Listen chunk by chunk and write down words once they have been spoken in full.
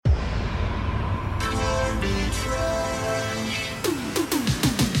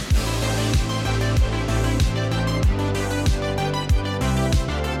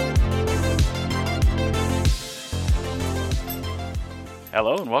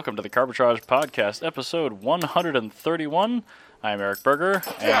Hello and welcome to the Carbitrage Podcast, episode 131. I'm Eric Berger,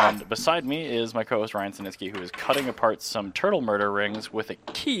 and beside me is my co-host Ryan Sinitsky, who is cutting apart some turtle murder rings with a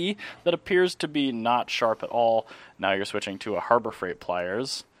key that appears to be not sharp at all. Now you're switching to a Harbor Freight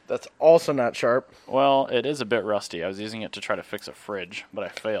pliers. That's also not sharp. Well, it is a bit rusty. I was using it to try to fix a fridge, but I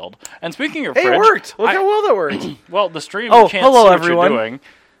failed. And speaking of Hey, fridge... it worked! Look how well that worked. Well, the stream Oh, can't hello, see what everyone. you're doing.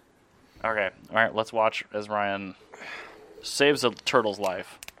 Okay, all right, let's watch as Ryan saves a turtle's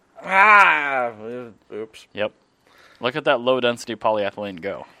life. Oops. Yep. Look at that low-density polyethylene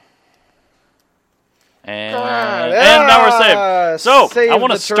go. And now we're saved. So, Save I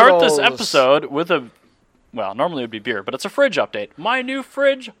want to the start this turtles. episode with a... Well, normally it would be beer, but it's a fridge update. My new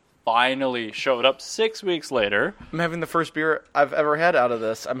fridge finally showed up 6 weeks later. I'm having the first beer I've ever had out of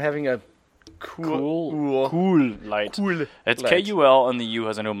this. I'm having a Cool light. Cool It's light. K-U-L, and the U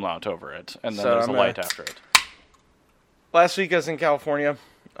has an umlaut over it. And then So there's a I'm light after it. Last week I was in California.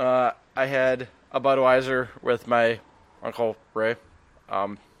 I had a Budweiser with my Uncle Ray.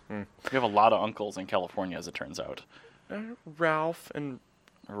 We have a lot of uncles in California, as it turns out. Ralph and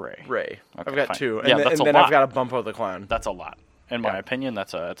Ray. Ray. Okay, I've got fine. two. Yeah, And, that's and a then lot. I've got a Bumpo the Clown. That's a lot. In my Yeah. opinion,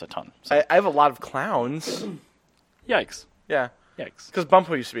 that's a ton. So, I have a lot of clowns. yikes. Yeah. Yikes. Because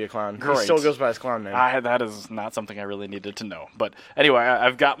Bumpo used to be a clown. Great. He still goes by his clown name. That is not something I really needed to know. But anyway,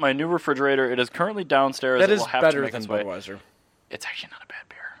 I've got my new refrigerator. It is currently downstairs. That It is will have to better make than its way. Budweiser. It's actually not a bad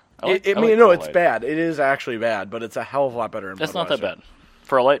beer. No, it's Kool-Aid. bad. It is actually bad, but it's a hell of a lot better than Budweiser. It's not that bad.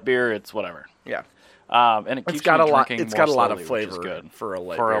 For a light beer, it's whatever. Yeah. And it keeps It's got me a lot. drinking It's more got a lot of slowly, which is flavor good. for a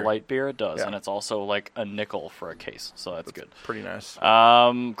light For beer. a light beer, it does, Yeah. and it's also like a nickel for a case, so that's good. Pretty nice.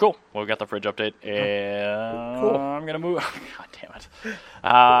 Cool. Well, we got the fridge update, and Cool. I'm gonna move. God damn it!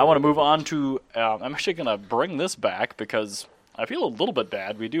 I want to move on to. I'm actually gonna bring this back because I feel a little bit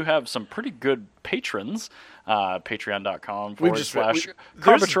bad. We do have some pretty good patrons. Patreon.com We've just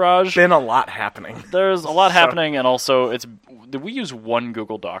 /Carbitrage. There's been a lot happening. There's a lot happening, and also we use one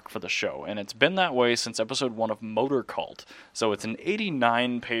Google Doc for the show, and it's been that way since episode 1 of Motor Cult. So it's an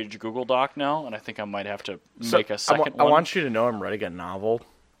 89-page Google Doc now, and I think I might have to make a second I one. want you to know I'm writing a novel,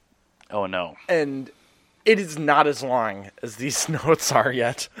 Oh no, and it is not as long as these notes are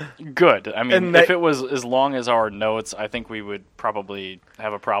yet. good. I mean, And if that- it was as long as our notes, I think we would probably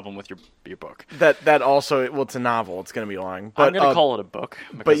have a problem with your book. That also, it's a novel. It's going to be long. But, I'm going to call it a book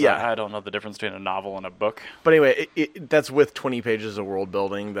because yeah. I don't know the difference between a novel and a book. But anyway, that's with 20 pages of world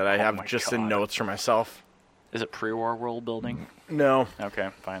building that I my have just in God. notes for myself. Is it pre-war world building? No. Okay,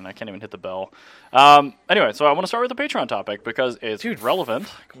 fine. I can't even hit the bell. Anyway, so I want to start with the Patreon topic because it's relevant.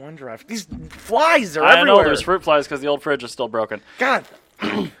 OneDrive. These flies are I everywhere. know there's fruit flies because the old fridge is still broken. God.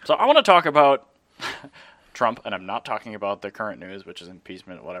 So I want to talk about Trump, and I'm not talking about the current news, which is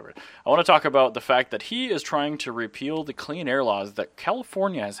impeachment, whatever. I want to talk about the fact that he is trying to repeal the clean air laws that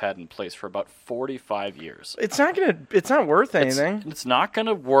California has had in place for about 45 years. It's not worth anything. It's not going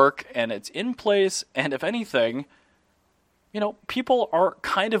to work, and it's in place, and if anything, people are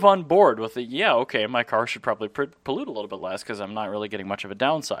kind of on board with it. Yeah, okay, my car should probably pollute a little bit less because I'm not really getting much of a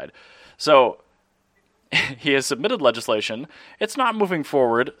downside. So he has submitted legislation. It's not moving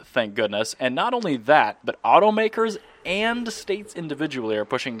forward, thank goodness. And not only that, but automakers and states individually are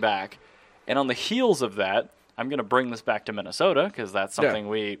pushing back. And on the heels of that, I'm going to bring this back to Minnesota because that's something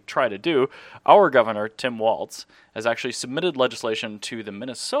we try to do. Our governor, Tim Walz, has actually submitted legislation to the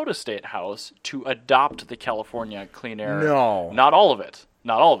Minnesota State House to adopt the California Clean Air. No. Not all of it.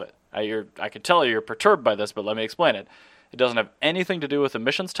 Not all of it. I can tell you're perturbed by this, but let me explain it. It doesn't have anything to do with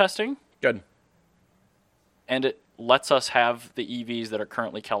emissions testing. Good. And it lets us have the EVs that are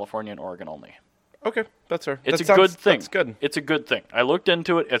currently California and Oregon only. Okay, that's fair. It's a good thing. That's good. It's a good thing. I looked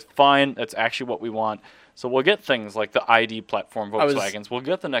into it. It's fine. It's actually what we want. So we'll get things like the ID platform Volkswagens. We'll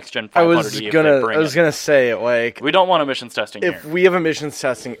get the next gen 500e if they bring I was it. gonna say, like, We don't want emissions testing if here. we have emissions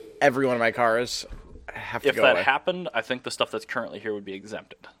testing, every one of my cars have to If go that away. happened, I think the stuff that's currently here would be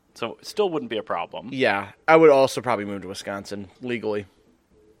exempted. So it still wouldn't be a problem. Yeah, I would also probably move to Wisconsin legally.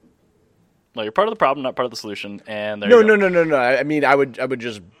 No, you're part of the problem, not part of the solution. And there you go. No. I mean, I would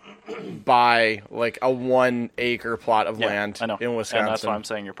just buy like a 1 acre plot of Yeah, land I know. in Wisconsin. And that's why I'm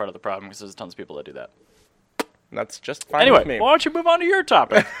saying you're part of the problem because there's tons of people that do that. That's just fine Anyway, with me. why don't you move on to your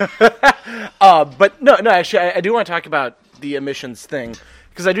topic? But no, actually, I do want to talk about the emissions thing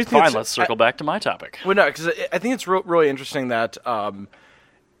because I do think. Fine, let's circle back to my topic. Well, no, because I think it's really interesting that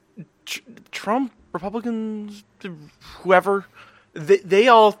Trump, Republicans, whoever, they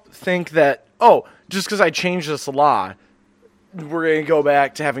all think that, just because I changed this law, we're going to go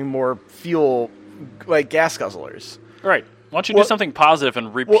back to having more fuel, like gas guzzlers. Right. Why don't you do something positive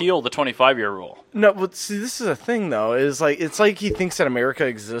and repeal the 25-year rule? No, but see, this is a thing though. Is like it's like he thinks that America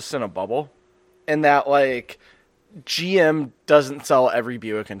exists in a bubble, and that like GM doesn't sell every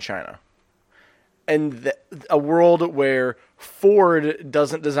Buick in China, and a world where Ford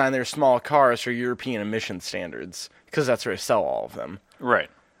doesn't design their small cars for European emission standards because that's where they sell all of them. Right.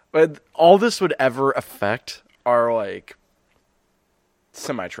 But all this would ever affect are like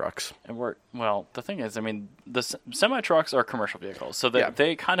semi-trucks. And the thing is, I mean, the semi-trucks are commercial vehicles, so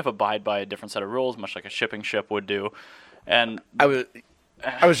they kind of abide by a different set of rules, much like a shipping ship would do. And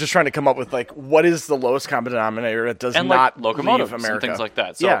I was just trying to come up with like what is the lowest common denominator that does and not like locomotives leave America and things like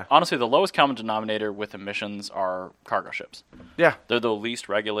that. So yeah. honestly, the lowest common denominator with emissions are cargo ships. Yeah, they're the least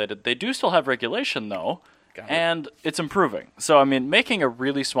regulated. They do still have regulation though, and it's improving. So I mean, making a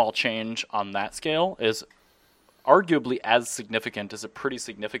really small change on that scale is arguably as significant as a pretty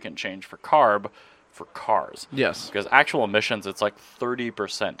significant change for CARB for cars. Yes. Because actual emissions, it's like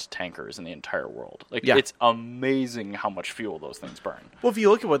 30% tankers in the entire world. Like, it's amazing how much fuel those things burn. Well, if you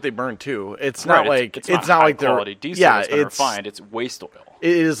look at what they burn too, it's not like it's not like quality diesel that's been refined. It's waste oil.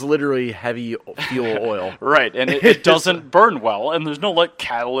 It is literally heavy fuel oil. Right, and it doesn't burn well, and there's no like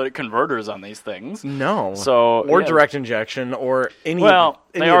catalytic converters on these things. No. So or direct injection or any. Well,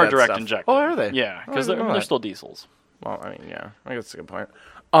 any they of are that direct stuff. injected. Oh, are they? Yeah, because they're still diesels. Well, I mean, yeah, I guess that's a good point.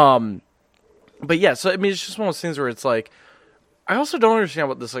 But yeah, so I mean, it's just one of those things where it's like, I also don't understand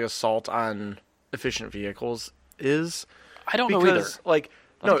what this like assault on efficient vehicles is. I don't know either. Like,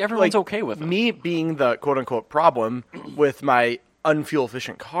 no, everyone's okay with it. Me being the quote unquote problem with my unfuel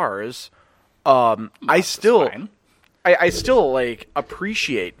efficient cars, I still like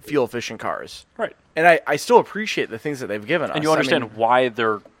appreciate fuel efficient cars, right? And I still appreciate the things that they've given us. And you understand why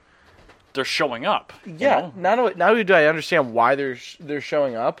they're showing up. Yeah, not only do I understand why they're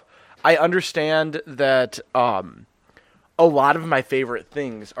showing up, I understand that a lot of my favorite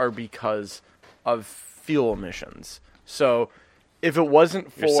things are because of fuel emissions. So if it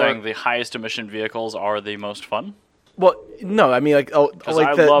wasn't for... You're saying the highest emission vehicles are the most fun? Well, no, I mean like... Because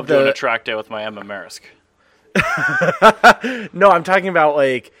I love doing a track day with my Emma Marisk. No, I'm talking about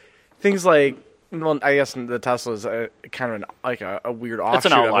like things like... Well, I guess the Tesla is kind of a weird offshoot. It's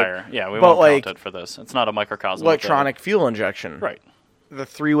an outlier. Of it. Yeah, we won't count it for this. It's not a microcosm. Electronic fuel injection. Right. The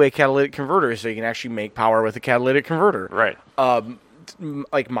three-way catalytic converter, so you can actually make power with a catalytic converter. Right.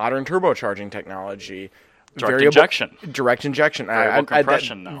 Like modern turbocharging technology. Direct injection. Variable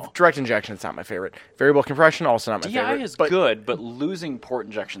compression, no. Direct injection is not my favorite. Variable compression, also not my favorite. DI is good, but losing port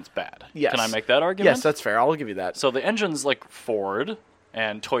injection's bad. Yes. Can I make that argument? Yes, that's fair. I'll give you that. So the engines like Ford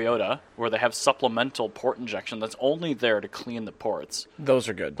and Toyota, where they have supplemental port injection that's only there to clean the ports. Those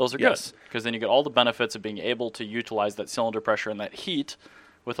are good. Those are good. Because then you get all the benefits of being able to utilize that cylinder pressure and that heat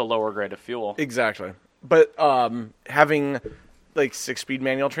with a lower grade of fuel. Exactly. But having like 6-speed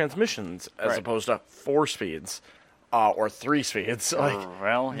manual transmissions as opposed to 4 speeds or 3 speeds.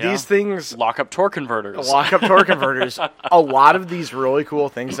 Like, these things... Lock-up torque converters. A lot of these really cool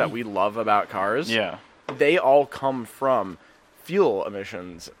things that we love about cars, they all come from fuel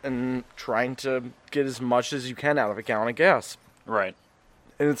emissions and trying to get as much as you can out of a gallon of gas. Right.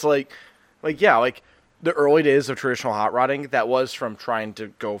 And it's like the early days of traditional hot rodding, that was from trying to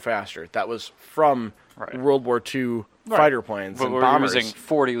go faster. That was from World War II fighter planes and bombers. Using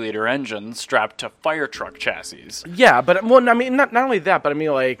 40-liter engines strapped to fire truck chassis. Yeah, but well, I mean, not only that, but I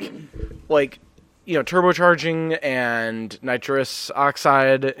mean, like you know, turbocharging and nitrous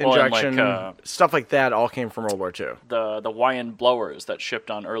oxide injection, stuff like that, all came from World War II. The Wyand blowers that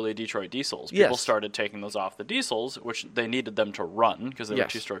shipped on early Detroit diesels. People started taking those off the diesels, which they needed them to run because they were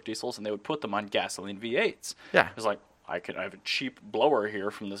 2-stroke diesels, and they would put them on gasoline V8s. Yeah, it's like, I have a cheap blower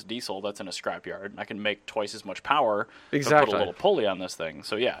here from this diesel that's in a scrapyard, and I can make twice as much power. But put a little pulley on this thing.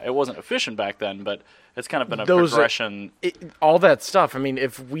 So yeah, it wasn't efficient back then, but it's kind of been a progression. All that stuff. I mean,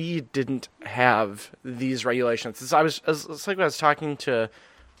 if we didn't have these regulations, it's like I was talking to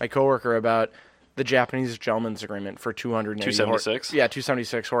my coworker about the Japanese gentleman's agreement for 276.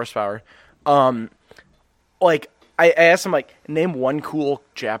 276 horsepower. Like I asked him, like, name one cool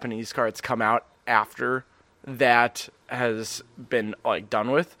Japanese car that's come out after that has been like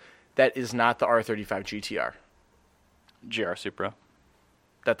done with that is not the R35 GTR. GR Supra.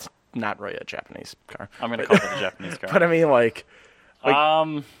 That's not really a Japanese car. I'm going to call it a Japanese car. But I mean, like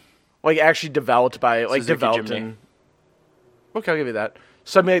actually developed by Jimny. Okay, I'll give you that.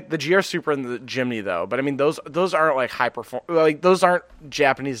 So I mean, like, the GR Supra and the Jimny, though. But I mean, those aren't like those aren't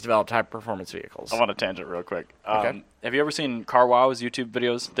Japanese developed high performance vehicles. I want to tangent real quick. Okay. Have you ever seen Car Wow's YouTube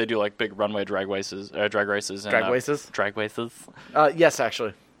videos? They do like big runway drag races. Drag races? Drag races. Yes,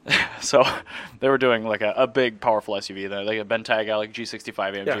 actually. So they were doing like a big, powerful SUV there, like a Bentayga, like G65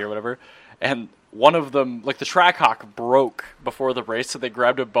 AMG Yeah. or whatever. And one of them, like the Trackhawk, broke before the race, so they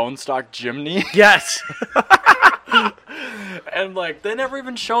grabbed a bone stock Jimny. Yes. And like they never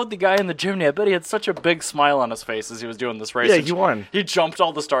even showed the guy in the Jimny. I bet he had such a big smile on his face as he was doing this race. Yeah, And he won. He jumped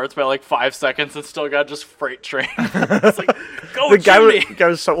all the starts by like 5 seconds and still got just freight trained. It's like, go The guy, Jimny! guy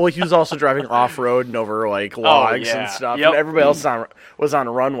was so well. He was also driving off road and over like logs yeah. and stuff. Yep. And everybody else was on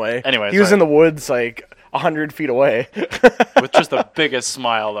runway. Anyway, he was sorry. in the woods like 100 feet away. With just the biggest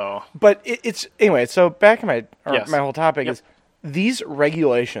smile though. But it's anyway. So back in Yes. my whole topic Yep. is these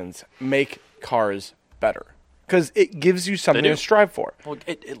regulations make cars better because it gives you something do. to strive for. Well,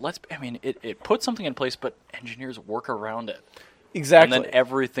 it puts something in place, but engineers work around it. Exactly. And then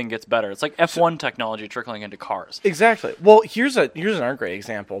everything gets better. It's like F1 technology trickling into cars. Exactly. Well, here's another great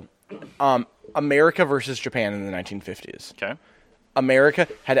example. America versus Japan in the 1950s. Okay. America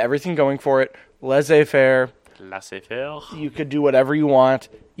had everything going for it. Laissez-faire. Laissez-faire. You could do whatever you want.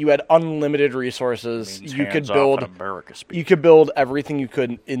 You had unlimited resources. You could build. America speak. You could build everything you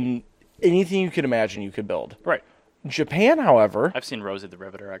could in anything you could imagine. You could build. Right. Japan, however, I've seen Rosie the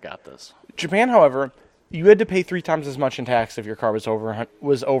Riveter. I got this. you had to pay 3 times as much in tax if your car was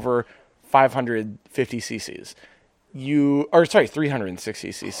over 550 cc's. 360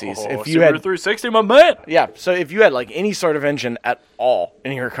 cc's. Oh, If you had 360, my man. Yeah, so if you had like any sort of engine at all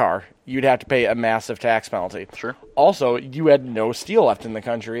in your car, you'd have to pay a massive tax penalty. Sure. Also, you had no steel left in the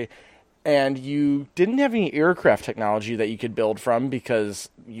country, and you didn't have any aircraft technology that you could build from because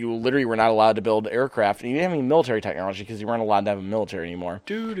you literally were not allowed to build aircraft, and you didn't have any military technology because you weren't allowed to have a military anymore.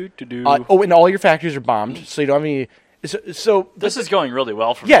 Do. And all your factories are bombed, so you don't have any. So This is going really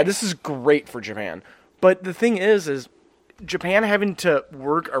well for me. yeah, this is great for Japan. But the thing is Japan having to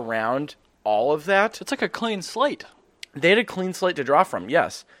work around all of that. It's like a clean slate. They had a clean slate to draw from,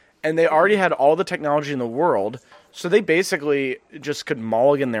 yes. And they already had all the technology in the world, so they basically just could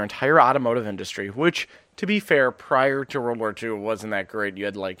mulligan their entire automotive industry, which, to be fair, prior to World War II wasn't that great. You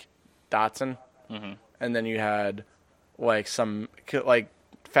had, like, Datsun, and then you had, like, some, like,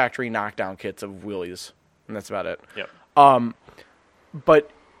 factory knockdown kits of wheelies, and that's about it. Yep.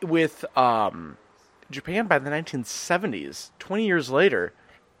 But with Japan by the 1970s, 20 years later,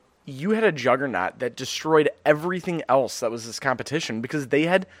 you had a juggernaut that destroyed everything else that was this competition because they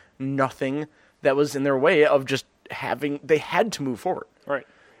had nothing that was in their way of just they had to move forward. Right.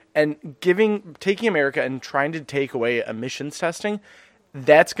 And taking America and trying to take away emissions testing,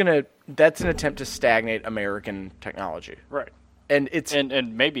 that's an attempt to stagnate American technology. Right. And it's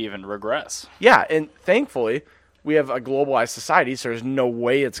And maybe even regress. yeah, and thankfully we have a globalized society, so there's no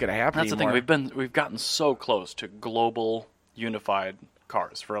way it's going to happen That's anymore. the thing. We've gotten so close to global unified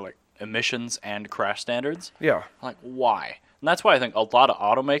cars for like emissions and crash standards. Yeah. Like why? And that's why I think a lot of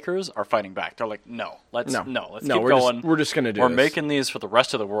automakers are fighting back. They're like, let's keep going. We're just going to do We're this. making these for the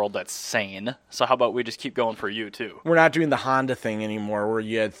rest of the world that's sane. So how about we just keep going for you too? We're not doing the Honda thing anymore where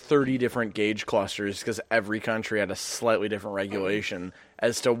you had 30 different gauge clusters because every country had a slightly different regulation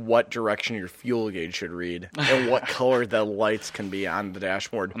as to what direction your fuel gauge should read and what color the lights can be on the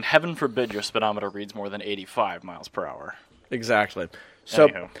dashboard. And heaven forbid your speedometer reads more than 85 miles per hour. Exactly. So,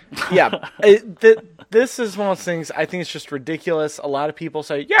 Anywho. yeah, this is one of those things I think it's just ridiculous. A lot of people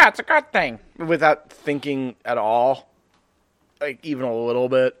say, yeah, it's a good thing, without thinking at all, like even a little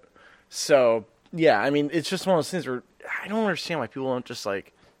bit. So, yeah, I mean, it's just one of those things where I don't understand why people don't just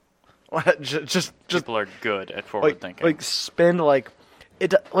like, just People are good at forward thinking. like spend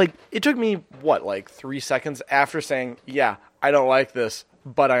it took me what 3 seconds after saying, yeah, I don't like this,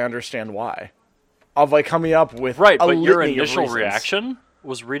 but I understand why. Of like coming up with right, a but your litany of initial reasons. reaction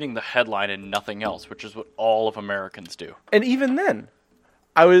was reading the headline and nothing else, which is what all of Americans do. And even then,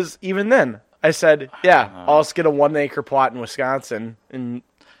 I said, yeah, I'll just get a 1 acre plot in Wisconsin and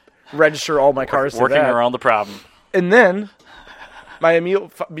register all my cars to Working that. around the problem. And then my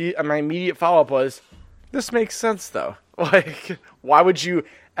immediate follow up was, this makes sense though. Like, why would you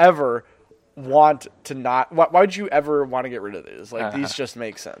ever want to not? Why would you ever want to get rid of these? Like, these just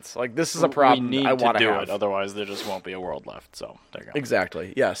make sense. Like, this is a problem We need I to want do have. it, otherwise there just won't be a world left. So there you go.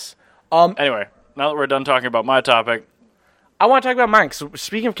 Exactly. Yes. Anyway, now that we're done talking about my topic, I want to talk about mine. So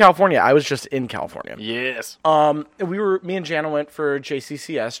speaking of California, I was just in California. yes. Me and Jana went for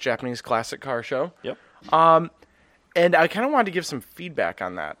JCCS, Japanese Classic Car Show. Yep. And I kind of wanted to give some feedback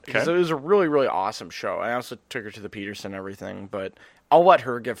on that because Okay. it was a really, really awesome show. I also took her to the Peterson and everything, but I'll let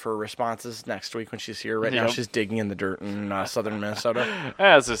her give her responses next week when she's here. Right now, Yep. she's digging in the dirt in southern Minnesota.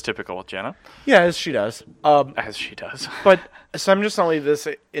 As is typical with Jenna. Yeah, as she does. As she does. But so I'm just going to leave this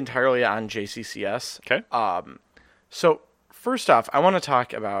entirely on JCCS. Okay. So first off, I want to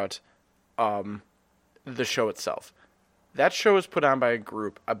talk about the show itself. That show is put on by a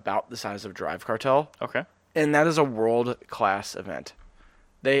group about the size of Drive Cartel, Okay. and that is a world-class event.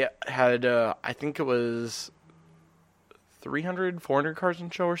 They had, I think it was 300, 400 cars in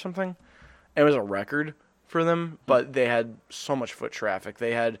show or something. It was a record for them, but they had so much foot traffic.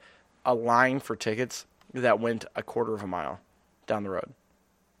 They had a line for tickets that went a quarter of a mile down the road.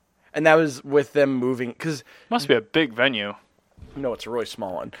 And that was with them moving, because, Must be a big venue. no, it's a really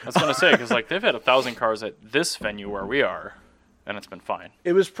small one. I was going to say, because like, they've had 1,000 cars at this venue where we are, and it's been fine.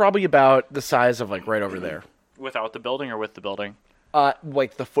 It was probably about the size of, like, right over there. Without the building or with the building?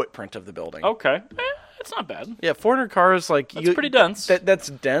 Like the footprint of the building. Okay. It's not bad. Yeah, 400 cars, like... That's pretty dense. That's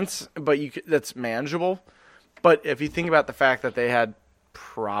dense, but that's manageable. But if you think about the fact that they had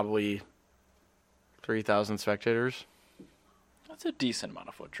probably 3,000 spectators... That's a decent amount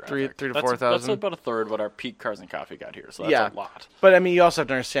of foot traffic. 3 to That's 4,000. about a third what our peak Cars and Coffee got here, so that's Yeah. a lot. But, I mean, you also have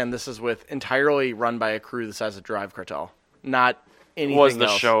to understand this is entirely run by a crew the size of Drive Cartel. Not anything Was the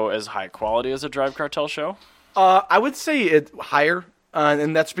else. show as high quality as a Drive Cartel show? I would say it higher,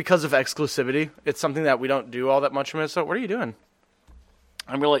 and that's because of exclusivity. It's something that we don't do all that much in Minnesota. What are you doing?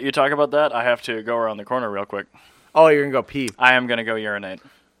 I'm going to let you talk about that. I have to go around the corner real quick. Oh, you're going to go pee. I am going to go urinate.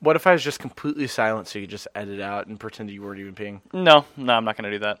 What if I was just completely silent so you just edit out and pretend you weren't even peeing? No, I'm not going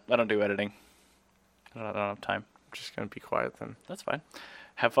to do that. I don't do editing. I don't have time. I'm just going to be quiet then. That's fine.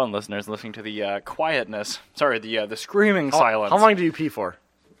 Have fun, listeners, listening to the quietness. Sorry, the screaming silence. How long do you pee for?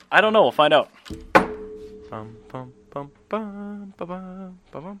 I don't know. We'll find out. Bum, bum, bum, bum, ba-bum,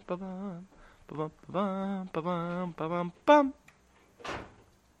 ba-bum, ba-bum, ba-bum, ba-bum, ba-bum, ba-bum, bum.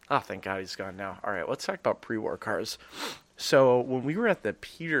 Oh, thank God he's gone now. All right, let's talk about pre-war cars. So when we were at the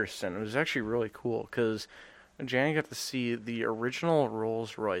Peterson, it was actually really cool because Jan got to see the original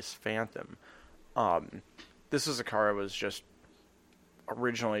Rolls-Royce Phantom. This is a car that was just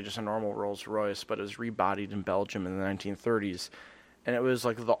originally just a normal Rolls-Royce, but it was rebodied in Belgium in the 1930s. And it was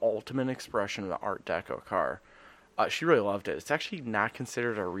like the ultimate expression of the Art Deco car. She really loved it. It's actually not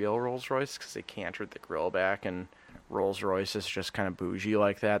considered a real Rolls-Royce because they cantered the grill back, and Rolls-Royce is just kind of bougie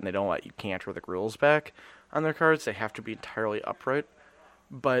like that, and they don't let you canter the grills back on their cars. They have to be entirely upright.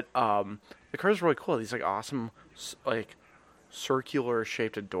 But the car is really cool. These like awesome like circular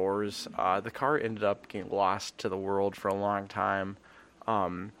shaped doors. The car ended up getting lost to the world for a long time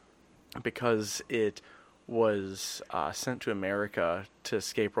because it was sent to America to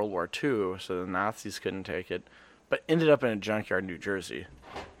escape World War II, so the Nazis couldn't take it, but ended up in a junkyard in New Jersey.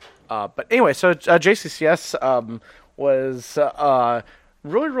 But anyway, so JCCS was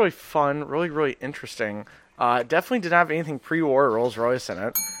really, really fun, really, really interesting. Definitely did not have anything pre-war Rolls-Royce in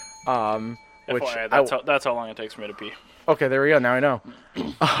it. Which FYI, that's how long it takes for me to pee. Okay, there we go. Now I know.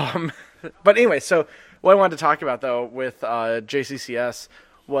 But anyway, so what I wanted to talk about, though, with JCCS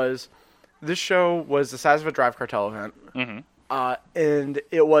was this show was the size of a Drive Cartel event. Mm-hmm. And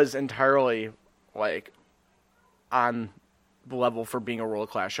it was entirely, like, on the level for being a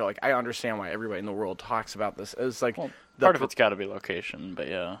world-class show. Like, I understand why everybody in the world talks about this. It's like... part of it's got to be location, but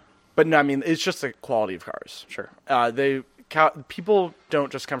yeah. But no, I mean, it's just the quality of cars. Sure. People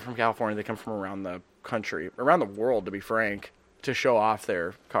don't just come from California. They come from around the country, around the world, to be frank, to show off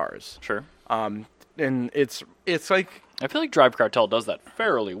their cars. Sure. And it's like... I feel like Drive Cartel does that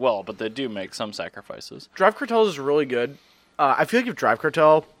fairly well, but they do make some sacrifices. Drive Cartel is really good. I feel like if Drive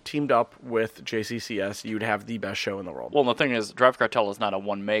Cartel teamed up with JCCS, you'd have the best show in the world. Well, the thing is, Drive Cartel is not a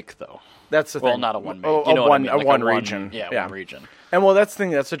one make, though. That's the thing. Well, not a one make. You know what I mean? Like one region. Yeah, one region. And well, that's the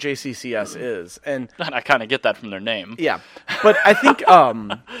thing. That's what JCCS is. And I kind of get that from their name. yeah, but I think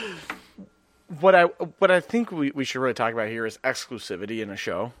what I think we should really talk about here is exclusivity in a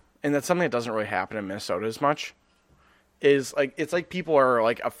show, and that's something that doesn't really happen in Minnesota as much. Is like it's like people are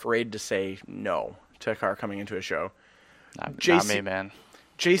like afraid to say no to a car coming into a show. Not me, man.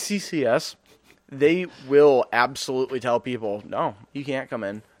 JCCS, they will absolutely tell people, no, you can't come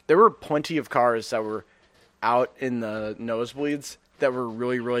in. There were plenty of cars that were out in the nosebleeds that were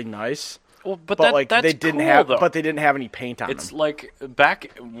really, really nice. Well, but that's they didn't have, though. but they didn't have any paint on them. It's like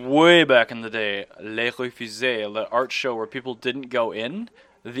way back in the day, Les Refusés, the art show where people didn't go in.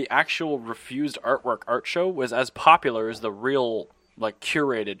 The actual refused artwork art show was as popular as the real, like,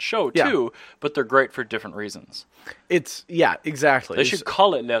 curated show too. But they're great for different reasons. Exactly. They should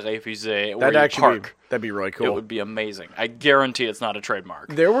call it Les Refusés. That'd be really cool. It would be amazing. I guarantee it's not a trademark.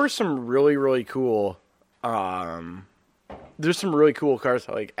 There were some really, really cool. There's some really cool cars.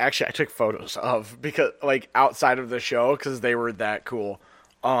 Like, actually, I took photos of because, like, outside of the show because they were that cool.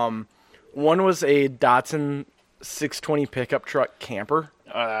 One was a Datsun 620 pickup truck camper.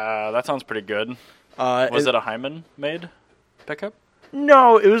 That sounds pretty good. Was it a Hyman made? pickup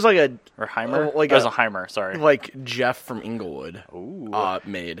No, it was like a or Heimer? like It was a- a Heimer. Sorry, like Jeff from Inglewood Ooh.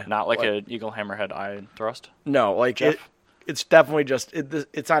 made. not like a Eagle Hammerhead eye thrust. No, like Jeff? it's definitely just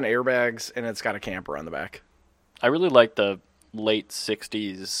it's on airbags and it's got a camper on the back. I really like the late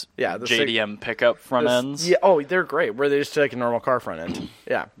 '60s Yeah, the JDM pickup front ends. Yeah, oh, they're great. Where they just take a normal car front end.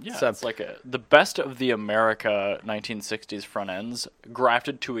 Yeah, Yeah, so- it's like the best of the America 1960s front ends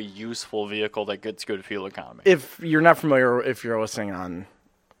grafted to a useful vehicle that gets good fuel economy. if you're not familiar, if you're listening on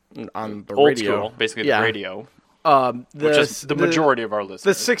the Old radio, school, basically yeah, the radio, which which is the majority of our listeners.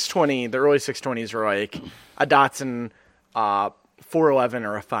 The 620, the early 620s were like a Datsun 411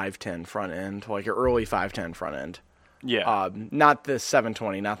 or a 510 front end, like an early 510 front end. yeah, Not the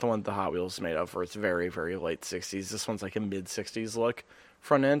 720, not the one the Hot Wheels is made of, where it's very, very late 60s. This one's like a mid 60s look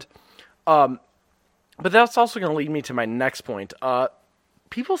front end. But that's also going to lead me to my next point.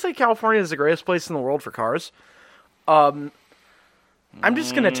 People say California is the greatest place in the world for cars. I'm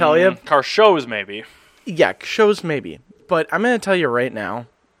just going to tell you, car shows maybe. yeah, shows maybe, but I'm going to tell you right now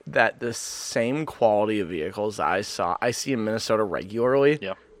that the same quality of vehicles I see in Minnesota regularly,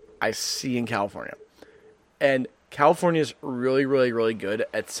 Yeah, I see in California. And California is really, really, really good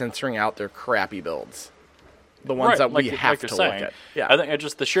at censoring out their crappy builds. The ones that we have to you're look saying. at. Yeah. I think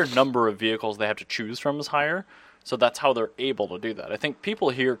just the sheer number of vehicles they have to choose from is higher, so that's how they're able to do that. I think people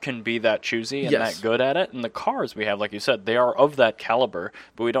here can be that choosy and Yes. that good at it, and the cars we have, like you said, they are of that caliber,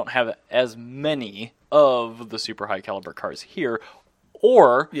 but we don't have as many of the super high caliber cars here.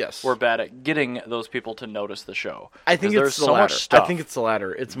 Or Yes. we're bad at getting those people to notice the show. I think 'Cause it's there's the so latter. much stuff I think it's the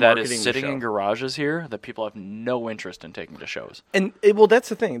latter. It's that marketing is the sitting show. in garages here that people have no interest in taking to shows. And well, that's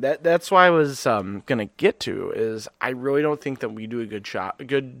the thing. That's why I was gonna get to is I really don't think that we do a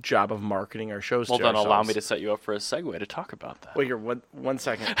good job of marketing our shows. Well, to then allow ourselves. me to set you up for a segue to talk about that. Wait here, one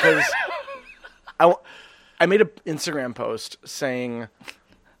second, because I made an Instagram post saying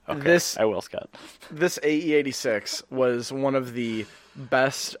this I will, Scott. this AE86 was one of the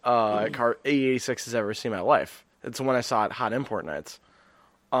best car AE86s I've ever seen in my life. It's the one I saw at Hot Import Nights.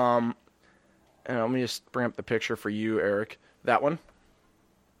 And let me just bring up the picture for you, Eric. That one.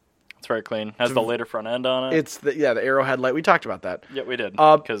 It's very clean. Has the later front end on it. It's the arrow headlight. We talked about that. Yeah, we did.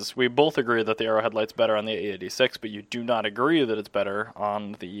 Because we both agree that the arrow headlight's better on the A86, but you do not agree that it's better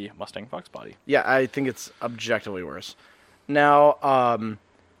on the Mustang Fox body. Yeah, I think it's objectively worse. Now,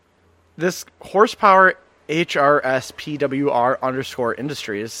 this horsepower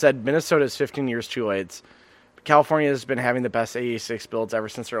HRSPWR_Industries said Minnesota is 15 years too late. California has been having the best AE6 builds ever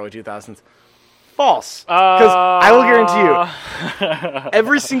since the early 2000s. False. Because I will guarantee you,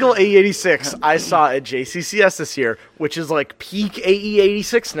 every single AE86 I saw at JCCS this year, which is like peak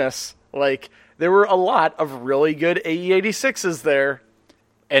AE86ness, like there were a lot of really good AE86s there.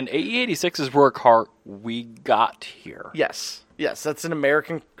 And AE86s were a car we got here. Yes, that's an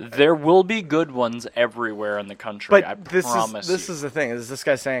American. There will be good ones everywhere in the country, But I this promise is the thing. Is this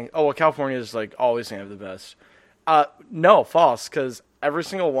guy saying, "Oh, well, California is like always going to have the best"? No, false. Because every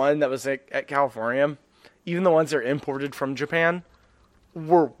single one that was at California, even the ones that are imported from Japan,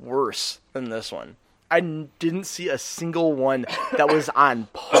 were worse than this one. I didn't see a single one that was on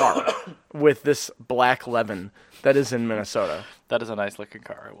par with this black Levin that is in Minnesota. That is a nice looking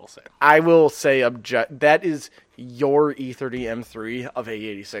car, I will say. I will say that is your E30 M3 of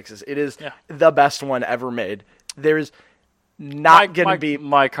A86s. It is the best one ever made. There's not going to be...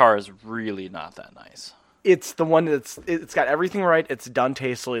 My car is really not that nice. It's the one it's got everything right. It's done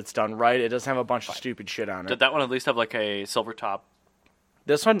tastefully. It's done right. It doesn't have a bunch of stupid shit on it. Did that one at least have like a silver top?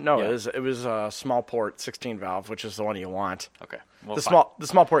 This one? No, Yeah. it was a small port 16 valve, which is the one you want. Okay. Well, The fine.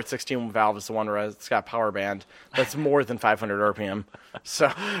 small port 16 valve is the one where it's got power band that's more than 500 RPM. So,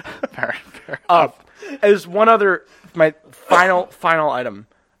 Fair. as one other, my final item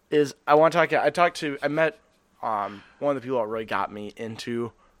is I want to talk. I met one of the people that really got me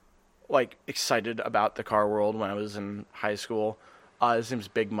into like excited about the car world when I was in high school. His name's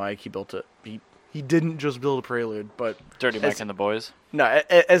Big Mike. He built it. He didn't just build a Prelude, but Dirty Mike and the boys. no,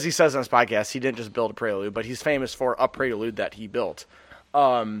 as he says on his podcast, he didn't just build a Prelude, but he's famous for a Prelude that he built.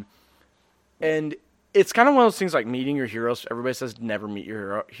 And it's kind of one of those things like meeting your heroes. Everybody says never meet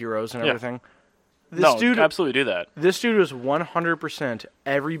your heroes and Yeah. everything. No, absolutely do that. This dude was 100%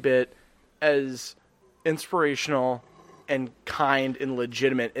 every bit as inspirational and kind and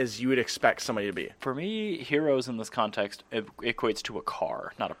legitimate as you would expect somebody to be. For me, heroes in this context equates to a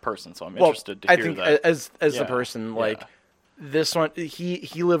car, not a person. So I'm interested to I hear think that. as Yeah. the person, like Yeah. this one,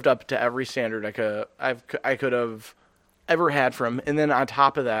 he lived up to every standard I could have ever had from him. And then on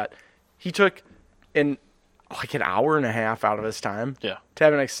top of that, he took an hour and a half out of his time Yeah. to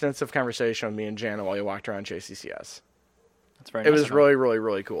have an extensive conversation with me and Jana while he walked around JCCS. That's very It nice was of him. really, really,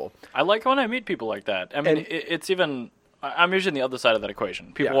 really cool. I like when I meet people like that. I mean, And- it's even... I'm usually on the other side of that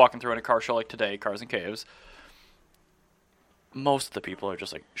equation. People Yeah. walking through in a car show like today, Cars and Caves. Most of the people are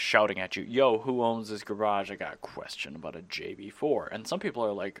just like shouting at you, "Yo, who owns this garage? I got a question about a JB4." And some people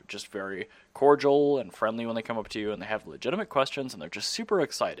are like just very cordial and friendly when they come up to you, and they have legitimate questions, and they're just super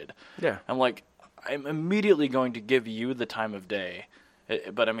excited. Yeah. I'm like, I'm immediately going to give you the time of day.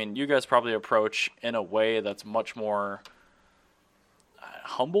 But I mean, you guys probably approach in a way that's much more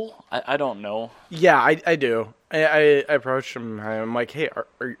humble. I don't know. Yeah, I do. I approached him. I'm like, hey,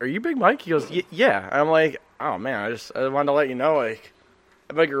 are you Big Mike? He goes, yeah. I'm like, oh man, I wanted to let you know, like,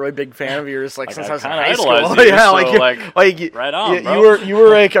 I'm like a really big fan of yours, like, since I was in kinda high school. idolize you, Yeah, so, like, right on, bro. you were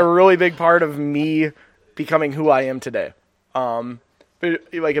like a really big part of me becoming who I am today. But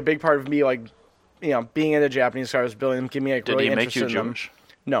like a big part of me, like, being into Japanese cars, building them, giving me like Did really he make you interested in them. Jewish?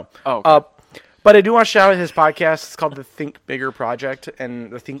 No. Oh, okay. But I do want to shout out his podcast. It's called the Think Bigger Project,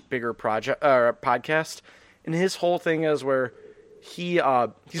 and the Think Bigger Project podcast. And his whole thing is where he's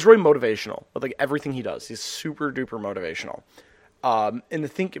really motivational with like everything he does. He's super duper motivational. And the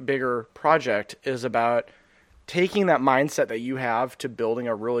Think Bigger Project is about taking that mindset that you have to building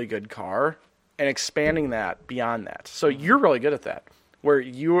a really good car and expanding that beyond that. So you're really good at that, where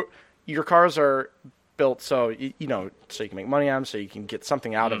your cars are built so so you can make money on them, so you can get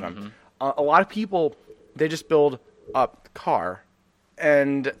something out of them. A lot of people, they just build a car,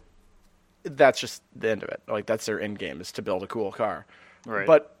 and that's just the end of it. Like, that's their end game, is to build a cool car. Right.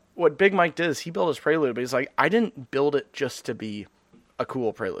 But what Big Mike did is he built his Prelude, but he's like, I didn't build it just to be a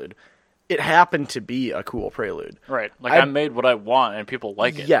cool Prelude. It happened to be a cool Prelude. Right. Like, I made what I want, and people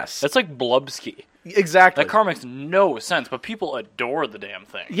like it. Yes. It's like Blubsky. Exactly. That car makes no sense, but people adore the damn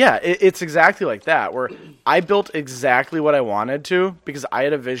thing. Yeah, it's exactly like that, where I built exactly what I wanted to because I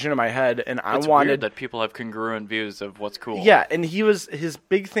had a vision in my head, and I It's wanted... weird that people have congruent views of what's cool. Yeah, and his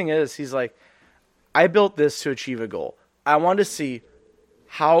big thing is, he's like, I built this to achieve a goal. I wanted to see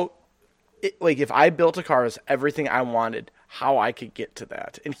how, if I built a car as everything I wanted, how I could get to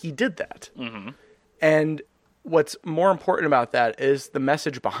that. And he did that. Mm-hmm. And what's more important about that is the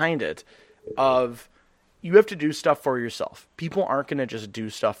message behind it of you have to do stuff for yourself. People aren't going to just do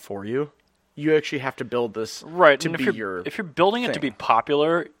stuff for you. You actually have to build this Right. to And be if you're building it to thing. be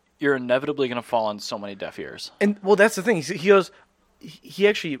popular, you're inevitably going to fall on so many deaf ears. And well, that's the thing. He goes. He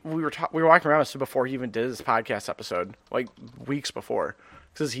actually we were walking around so before he even did his podcast episode, like weeks before,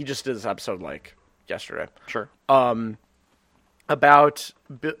 because he just did this episode like yesterday Sure. about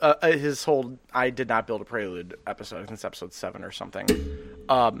his whole "I did not build a Prelude" episode. I think it's episode 7 or something.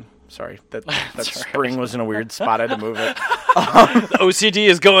 Sorry, that spring was in a weird spot. I had to move it. The OCD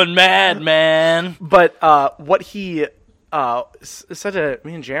is going mad, man. But what he said to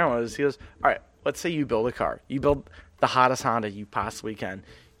me and Jan was, he goes, all right, let's say you build a car. You build the hottest Honda you possibly can.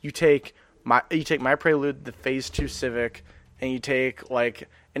 You take my Prelude, the Phase 2 Civic, and you take like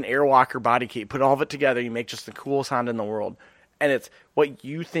an Airwalker body kit, put all of it together, you make just the coolest Honda in the world. And it's what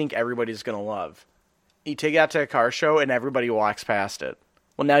you think everybody's going to love. You take it out to a car show, and everybody walks past it.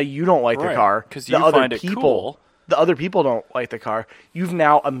 Well, now you don't like the Right, car. 'cause The you other find it people, cool. The other people don't like the car. You've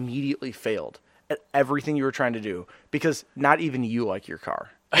now immediately failed at everything you were trying to do because not even you like your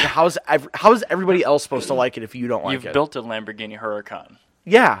car. And how's everybody else supposed to like it if you don't like You've it? built a Lamborghini Huracan.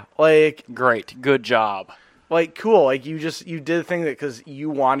 Yeah, like Great. Good job. cool. Like you did the thing that because you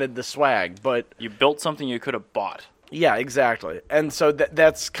wanted the swag, but You built something you could have bought. yeah, exactly. And so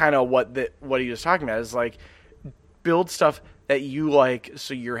that's kind of what he was talking about is like build stuff that you like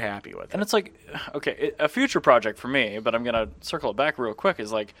so you're happy with it. And it's like, okay, a future project for me, but I'm going to circle it back real quick,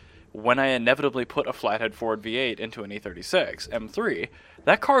 is like when I inevitably put a flathead Ford V8 into an E36 M3,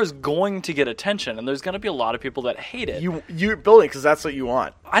 that car is going to get attention, and there's going to be a lot of people that hate it. You're building because that's what you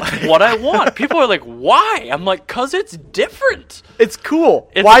want. That's what I want. People are like, why? I'm like, because it's different. It's cool.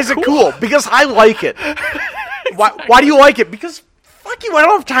 It's Why is it cool. cool? Because I like it. Why do you like it? Because fuck you, I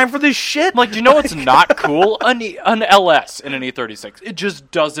don't have time for this shit. I'm like, do you know what's not cool? An LS in an E36. It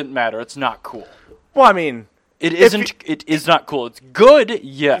just doesn't matter. It's not cool. Well, I mean, It isn't. It is not cool. It's good,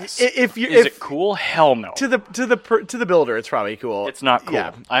 yes. If is it cool? Hell no. to the builder, it's probably cool. It's not cool.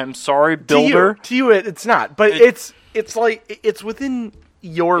 Yeah. I'm sorry, builder. To you, it's not. But it's like it's within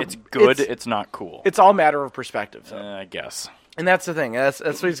your. It's good. It's not cool. It's all a matter of perspective. So. I guess. And that's the thing. That's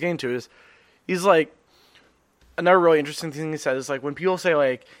what he's getting to. Is he's like another really interesting thing he said is like when people say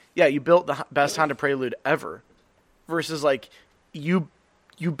like, yeah, you built the best Honda Prelude ever, versus like you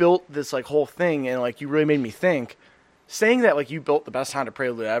built this like whole thing and like you really made me think. Saying that like you built the best Honda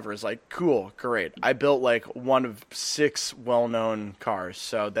Prelude ever is like cool, great. I built like one of 6 well-known cars,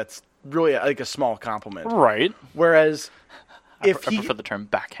 so that's really like a small compliment. Right. Whereas I prefer the term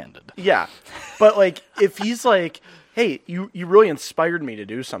backhanded. Yeah, but like if he's like, hey, you really inspired me to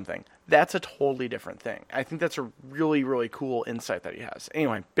do something, that's a totally different thing. I think that's a really, really cool insight that he has.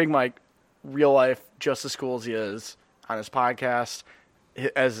 Anyway, Big Mike, real life, just as cool as he is on his podcast,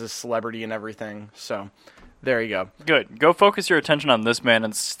 as a celebrity and everything. So there you go. Good. Go focus your attention on this man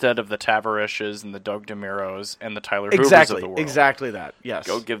instead of the Tavareshes and the Doug DeMuros and the Tyler Hoovers of the world. Exactly that. Yes.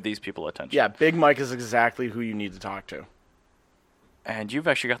 Go give these people attention. Yeah, Big Mike is exactly who you need to talk to. And you've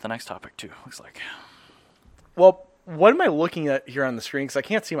actually got the next topic too, looks like. Well, what am I looking at here on the screen? Because I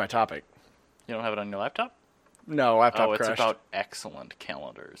can't see my topic. You don't have it on your laptop? No, laptop it's crashed. about excellent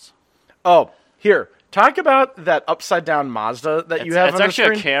calendars. Oh, here. Talk about that upside down Mazda that you have on the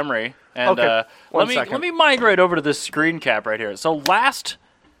screen. It's actually a Camry. And Okay, let me migrate over to this screen cap right here. So last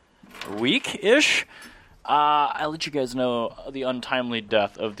week-ish, I let you guys know the untimely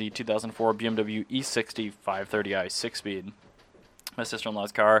death of the 2004 BMW E60 530i 6-speed. My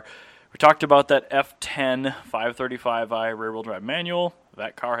sister-in-law's car. We talked about that F10 535i rear-wheel drive manual.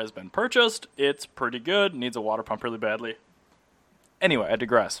 That car has been purchased. It's pretty good. Needs a water pump really badly. Anyway, I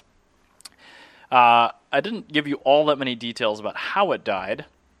digress. I didn't give you all that many details about how it died.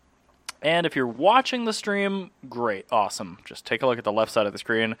 And if you're watching the stream, great, awesome. Just take a look at the left side of the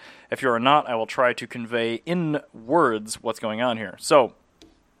screen. If you're not, I will try to convey in words what's going on here. So,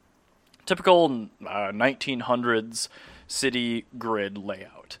 typical 1900s city grid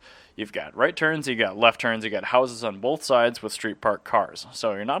layout. You've got right turns, you got left turns, you got houses on both sides with street parked cars.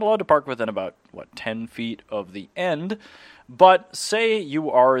 So you're not allowed to park within about, 10 feet of the end. But say you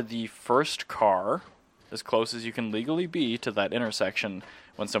are the first car, as close as you can legally be to that intersection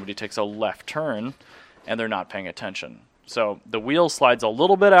when somebody takes a left turn and they're not paying attention. So the wheel slides a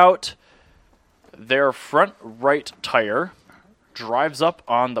little bit out. Their front right tire drives up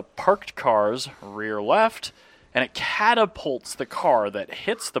on the parked car's rear left, and it catapults the car that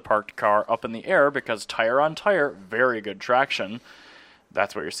hits the parked car up in the air because tire on tire, very good traction.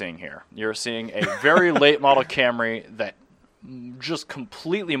 That's what you're seeing here. You're seeing a very late model Camry that just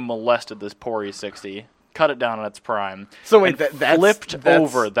completely molested this poor E60, cut it down in its prime. So wait, that's flipped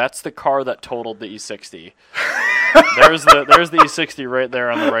over. That's the car that totaled the E60. there's the E60 right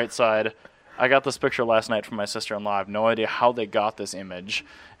there on the right side. I got this picture last night from my sister-in-law. I have no idea how they got this image,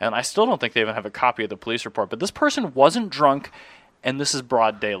 and I still don't think they even have a copy of the police report. But this person wasn't drunk, and this is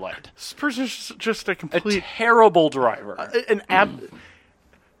broad daylight. This person's just a complete... terrible driver.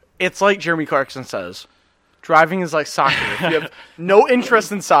 It's like Jeremy Clarkson says, driving is like soccer. If you have no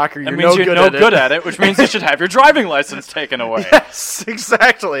interest in soccer, you're no good at it. Which means you should have your driving license taken away. Yes,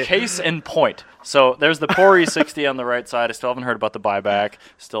 exactly. Case in point. So there's the poor E60 on the right side. I still haven't heard about the buyback.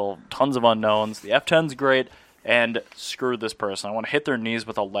 Still tons of unknowns. The F10's great, and screw this person. I want to hit their knees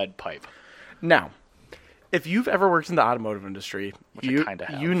with a lead pipe. Now, if you've ever worked in the automotive industry, you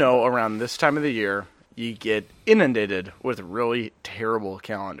know around this time of the year, you get inundated with really terrible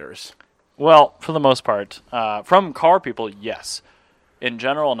calendars. Well, for the most part, from car people, yes. In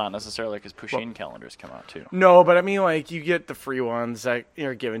general, not necessarily, because Pusheen calendars come out too. No, but I mean, like, you get the free ones that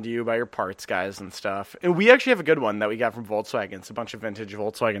are given to you by your parts guys and stuff. And we actually have a good one that we got from Volkswagen. It's a bunch of vintage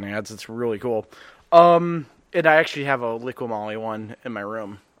Volkswagen ads. It's really cool. And I actually have a Liqui Moly one in my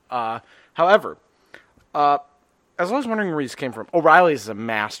room. However, as I was wondering where these came from, O'Reilly's is a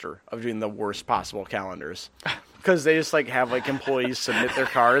master of doing the worst possible calendars. Because they just, like, have, like, employees submit their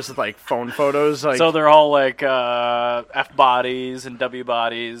cars with, like, phone photos. Like, so they're all, like, F bodies and W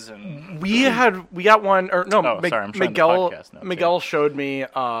bodies. And we got one, or no, sorry, I'm Miguel showed me, there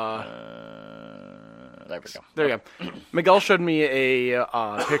we go. There you go. Miguel showed me a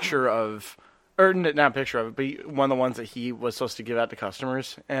picture of, or not a picture of it, but one of the ones that he was supposed to give out to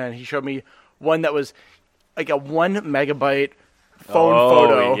customers. And he showed me one that was, like, a 1 megabyte phone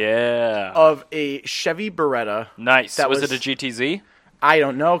photo of a Chevy Beretta. Nice. Was it a GTZ? I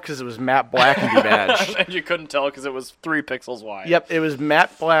don't know, because it was matte black and debadged. And you couldn't tell because it was 3 pixels wide. Yep, it was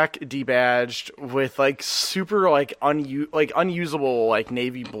matte black debadged with like super like unusable like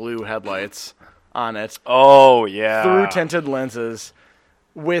navy blue headlights on it. Oh yeah. Through tinted lenses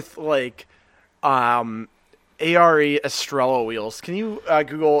with like ARE Estrella wheels. Can you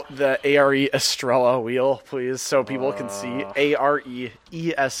Google the ARE Estrella wheel, please, so people can see? ARE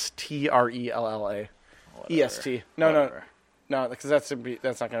ESTRELLA. EST. No, because that's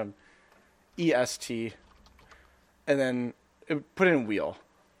not going to... EST. And then put in wheel.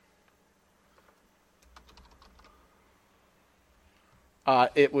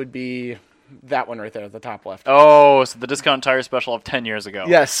 It would be... That one right there at the top left. Oh, so the discount tire special of 10 years ago.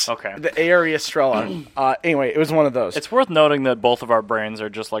 Yes. Okay. The ARE Estrella. Anyway, it was one of those. It's worth noting that both of our brains are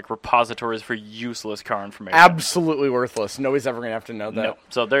just like repositories for useless car information. Absolutely worthless. Nobody's ever going to have to know that. No.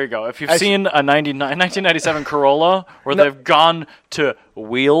 So there you go. If you've seen a 1997 Corolla where they've gone to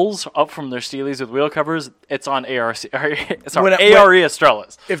wheels up from their Steelies with wheel covers, it's on ARE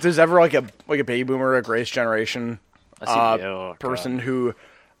Estrellas. If there's ever like a baby boomer, a Grace generation person who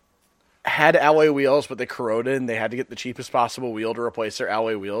had alloy wheels, but they corroded and they had to get the cheapest possible wheel to replace their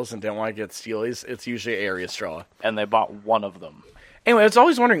alloy wheels and didn't want to get Steelies, it's usually ARE Estrella. And they bought one of them. Anyway, I was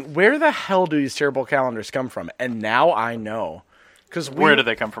always wondering, where the hell do these terrible calendars come from? And now I know. Where do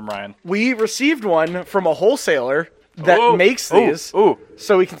they come from, Ryan? We received one from a wholesaler that makes these. Ooh.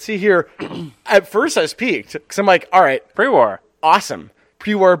 So we can see here, at first I was peaked, because I'm like, all right. Pre-war. Awesome.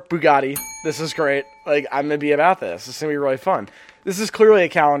 Pre-war Bugatti. This is great. Like, I'm going to be about this. This is going to be really fun. This is clearly a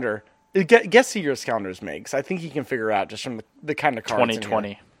calendar. Guess the year's calendars made, because I think you can figure out just from the kind of car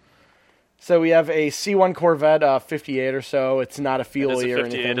 2020. So we have a C1 Corvette 58 or so. It's not a fuelie or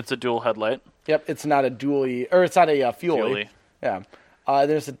anything. It's a dual headlight. Yep, it's not a dually, or it's not a fuelie. Yeah.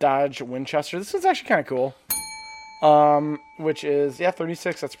 There's a Dodge Winchester. This one's actually kind of cool. Which is,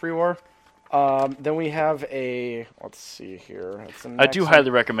 36. That's pre-war. Then we have let's see here. I do highly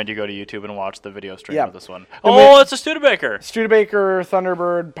recommend you go to YouTube and watch the video stream of this one. It's a Studebaker. Studebaker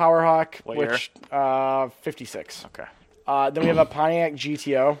Thunderbird Powerhawk, What which 56. Okay. Then we have a Pontiac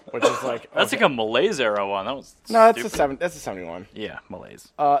GTO, which is like that's like a Malaise era one. That was that's a 71. Yeah,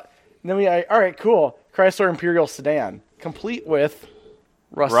 Malaise. Then we all right, cool. Chrysler Imperial sedan, complete with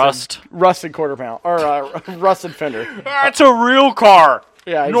rusted quarter panel or rusted fender. That's a real car.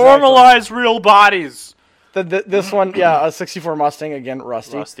 Yeah, exactly. Normalize real bodies. This one, a 64 Mustang, again,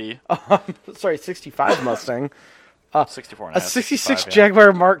 rusty. Sorry, 65 Mustang. 64 a 66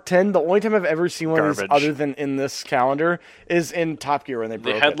 Jaguar Mark 10. The only time I've ever seen one of these other than in this calendar is in Top Gear when they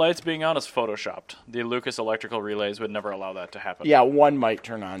broke it. The headlights being on is photoshopped. The Lucas Electrical Relays would never allow that to happen. Yeah, one might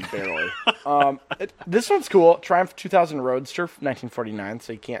turn on, barely. This one's cool. Triumph 2000 Roadster, 1949,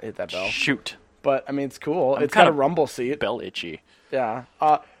 so you can't hit that bell. Shoot. But, I mean, it's cool. It's got a rumble seat. Bell itchy. Yeah.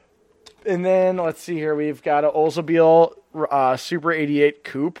 And then, let's see here. We've got an Oldsmobile Super 88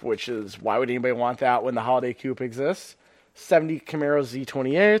 Coupe, which is, why would anybody want that when the Holiday Coupe exists? 70 Camaro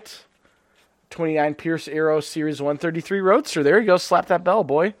Z28. 29 Pierce Aero Series 133 Roadster. There you go. Slap that bell,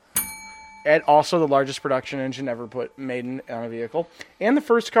 boy. And also the largest production engine ever made on a vehicle. And the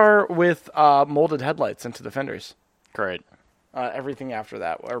first car with molded headlights into the fenders. Great. Everything after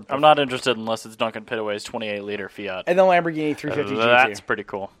that. I'm not interested unless it's Duncan Pitaway's 28-liter Fiat. And the Lamborghini 350 GT. That's pretty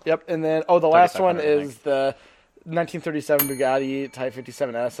cool. Yep. And then, the last one is the 1937 Bugatti Type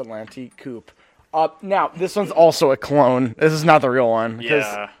 57S Atlantique Coupe. Now, this one's also a clone. This is not the real one.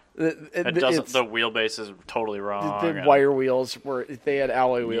 Yeah. It doesn't. The wheelbase is totally wrong. The wire wheels they had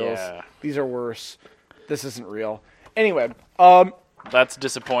alloy wheels. Yeah. These are worse. This isn't real. Anyway, that's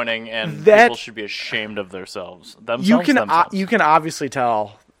disappointing, and people should be ashamed of themselves. You can obviously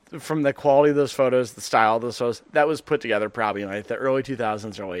tell from the quality of those photos, the style of those photos, that was put together probably in like the early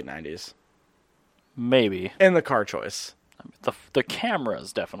 2000s or late 90s. Maybe. And the car choice. The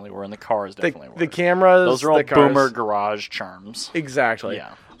cameras definitely were, and the cars definitely were. The cameras, those are all boomer garage charms. Exactly.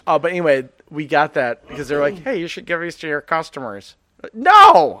 Yeah. But anyway, we got that because they're like, hey, you should give these to your customers.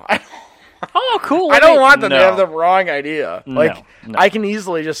 No! Oh, cool. I don't want them to have the wrong idea. No. I can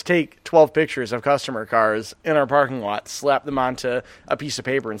easily just take 12 pictures of customer cars in our parking lot, slap them onto a piece of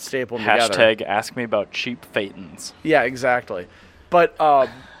paper, and staple them together. Hashtag ask me about cheap Phaetons. Yeah, exactly. But,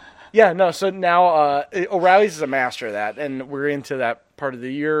 so now O'Reilly's is a master of that, and we're into that part of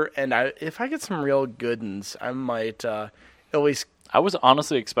the year, and if I get some real good ones, I might at least... I was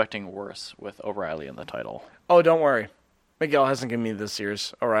honestly expecting worse with O'Reilly in the title. Oh, don't worry. Miguel hasn't given me this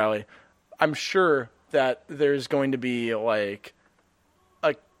year's O'Reilly. I'm sure that there's going to be like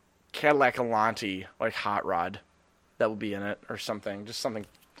a Cadillac Alante, like hot rod, that will be in it or something. Just something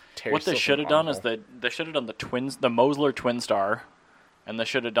terrible. What they should have done is they should have done the Mosler Twin Star, and they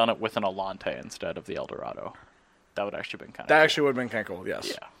should have done it with an Alante instead of the Eldorado. That would actually been kind of. That actually would have been kind of cool.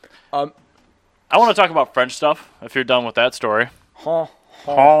 Yes. Yeah. I want to talk about French stuff. If you're done with that story.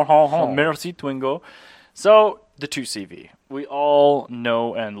 Merci, Twingo. So the 2CV. We all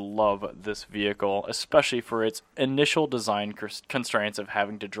know and love this vehicle, especially for its initial design constraints of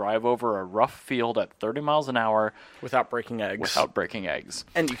having to drive over a rough field at 30 miles an hour. Without breaking eggs.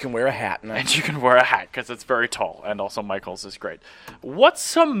 And you can wear a hat in it. And you can wear a hat because it's very tall. And also Michael's is great. What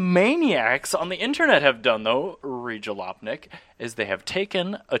some maniacs on the internet have done, though, Rejalopnik, is they have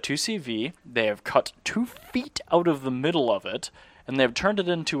taken a 2CV, they have cut 2 feet out of the middle of it, and they've turned it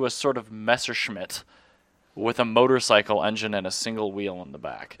into a sort of Messerschmitt with a motorcycle engine and a single wheel in the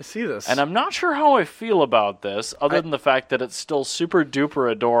back. I see this. And I'm not sure how I feel about this, other than the fact that it's still super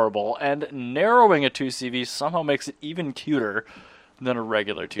duper adorable, and narrowing a 2CV somehow makes it even cuter than a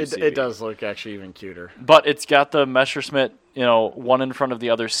regular 2CV. It does look actually even cuter. But it's got the Messerschmitt, one in front of the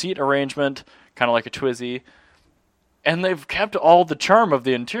other seat arrangement, kind of like a Twizy. And they've kept all the charm of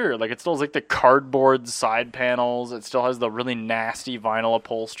the interior. Like, it still has like the cardboard side panels. It still has the really nasty vinyl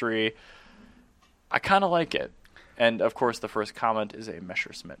upholstery. I kind of like it. And, of course, the first comment is a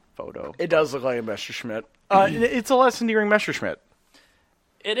Messerschmitt photo. It does look like a Messerschmitt. It's a less endearing Messerschmitt.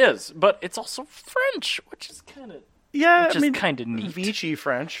 It is, but it's also French, which is kind of kind of neat. Vichy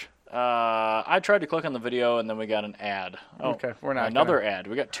French. I tried to click on the video, and then we got an ad. Oh, okay, we're not another ad.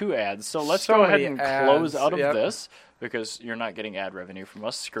 We got 2 ads. So let's So go ahead many and ads, close out of yep. this, because you're not getting ad revenue from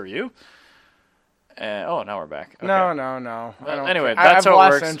us. Screw you. Now we're back. Okay. No. Anyway, I that's have how it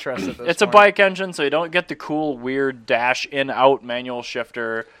lost works. interest at this It's a point. bike engine, so you don't get the cool, weird dash in-out manual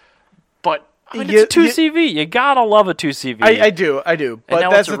shifter. But it's a 2CV. You gotta love a 2CV. I do. But and now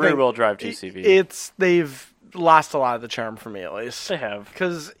that's it's a the thing. rear-wheel drive 2CV. They've lost a lot of the charm for me, at least. They have.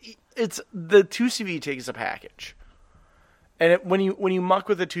 Because it's the 2CV takes a package, and when you muck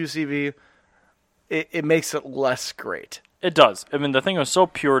with the 2CV, it makes it less great. It does. I mean, the thing was so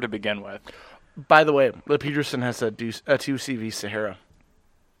pure to begin with. By the way, Le Peterson has a 2CV Sahara.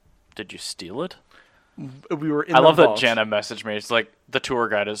 Did you steal it? We were. I love that Jenna messaged me. It's like, the tour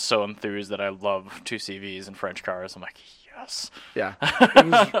guide is so enthused that I love 2CVs and French cars. I'm like, yes. Yeah, it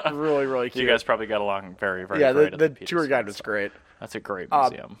was really, really cute. You guys probably got along very, very yeah, great. the at tour guide was great. That's a great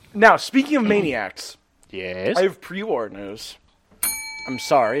museum. Now, speaking of maniacs, Yes. I have pre-war news. I'm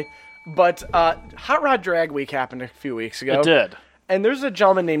sorry, but Hot Rod Drag Week happened a few weeks ago. It did. And there's a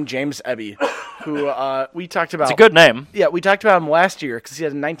gentleman named James Ebby who we talked about. It's a good name. Yeah, we talked about him last year because he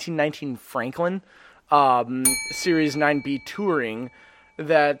had a 1919 Franklin Series 9B Touring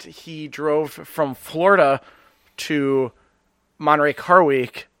that he drove from Florida to Monterey Car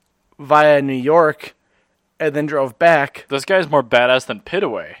Week via New York and then drove back. This guy's more badass than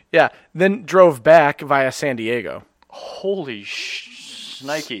Pitaway. Yeah, then drove back via San Diego. Holy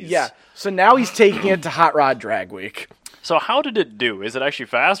shnikes. Yeah, so now he's taking it to Hot Rod Drag Week. So how did it do? Is it actually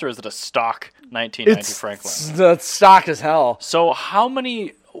fast, or is it a stock 1990 Franklin? It's stock as hell. So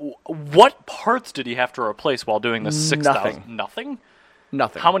what parts did he have to replace while doing the 6,000? Nothing?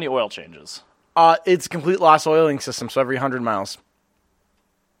 Nothing. How many oil changes? It's a complete loss oiling system, so every 100 miles.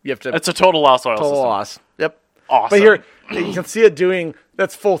 You have to... It's a total loss oil total system. loss. Yep. Awesome. But here, you can see it doing...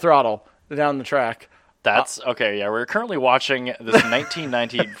 That's full throttle down the track. That's okay. Yeah, we're currently watching this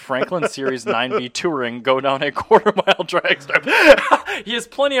 1990 Franklin Series 9B Touring go down a quarter-mile drag strip. He has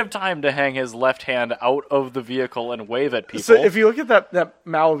plenty of time to hang his left hand out of the vehicle and wave at people. So if you look at that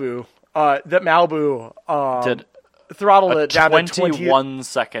Malibu, did throttled it down to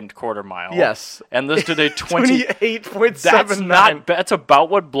 21-second quarter mile. Yes, and this did a 28.79. That's about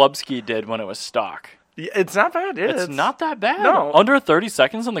what Blubsky did when it was stock. It's not bad. It's not that bad. No, under 30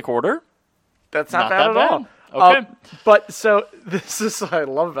 seconds in the quarter. That's not bad at all. Okay. But so this is what I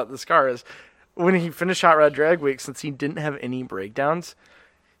love about this car is when he finished Hot Rod Drag Week, since he didn't have any breakdowns,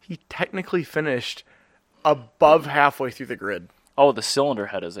 he technically finished above halfway through the grid. Oh, the cylinder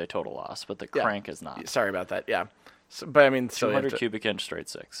head is a total loss, but the crank is not. Sorry about that. Yeah. So, but I mean, 200 cubic inch straight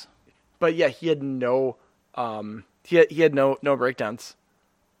six. But yeah, he had no, he had no breakdowns.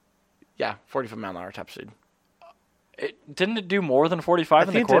 Yeah, 45-mile-an-hour top speed. Didn't it do more than 45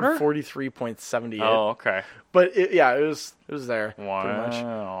 in the quarter? I think it did 43.78. Oh, okay. But it was there. Wow. Pretty much.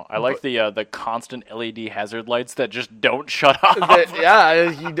 I like the constant LED hazard lights that just don't shut off.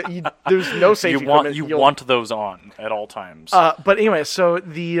 There's no safety. You want those on at all times. But anyway, so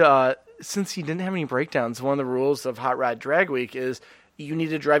since he didn't have any breakdowns, one of the rules of Hot Rod Drag Week is you need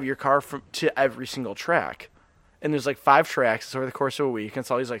to drive your car to every single track. And there's like 5 tracks over the course of a week, and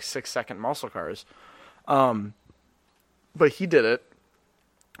it's all these like 6-second muscle cars. But he did it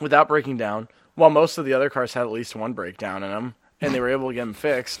without breaking down, while most of the other cars had at least one breakdown in them, and they were able to get them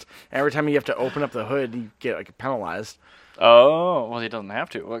fixed. And every time you have to open up the hood, you get like penalized. Oh, well, he doesn't have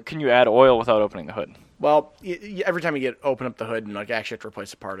to. Well, can you add oil without opening the hood? Well, every time you open up the hood and like actually have to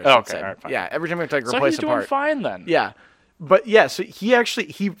replace a part. Okay, all right, fine. Yeah, every time you have to replace a part. So he's doing fine then. Yeah, but yeah, so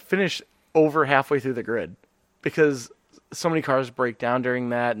he finished over halfway through the grid because so many cars break down during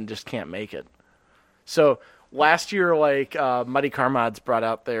that and just can't make it. So last year, Muddy Car Mods brought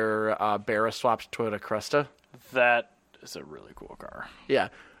out their Barra swapped Toyota Cresta. That is a really cool car. Yeah,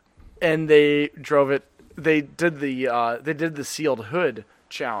 and they drove it. They did the sealed hood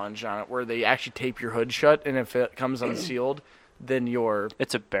challenge on it, where they actually tape your hood shut, and if it comes unsealed, than your.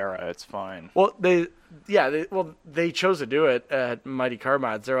 It's a Barra. It's fine. Well, they chose to do it at Mighty Car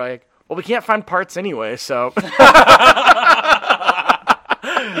Mods. They're like, well, we can't find parts anyway, so.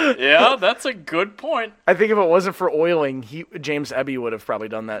 Yeah, that's a good point. I think if it wasn't for oiling, James Eby would have probably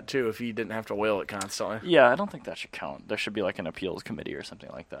done that too if he didn't have to oil it constantly. Yeah, I don't think that should count. There should be like an appeals committee or something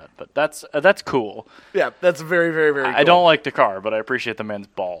like that. But that's cool. Yeah, that's very, very, very cool. I don't like the car, but I appreciate the man's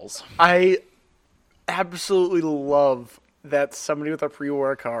balls. I absolutely love that somebody with a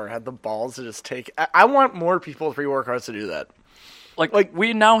pre-war car had the balls to just take. I want more people with pre-war cars to do that. Like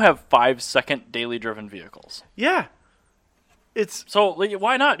we now have 5-second daily driven vehicles. Yeah. It's so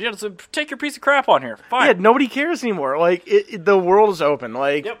why not? Yeah, so take your piece of crap on here. Fine. Yeah, nobody cares anymore. Like the world is open.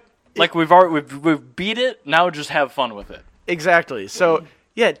 Like yep. Like we've beat it. Now just have fun with it. Exactly. So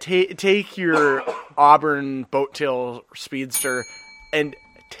yeah, take your Auburn boat tail speedster and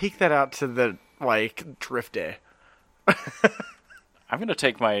take that out to the drift day. I'm gonna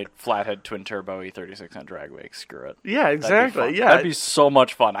take my flathead twin turbo E36 on drag wake. Screw it. Yeah, exactly. That'd be so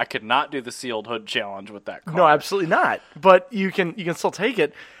much fun. I could not do the sealed hood challenge with that car. No, absolutely not. But you can still take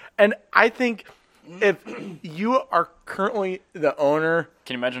it. And I think if you are currently the owner,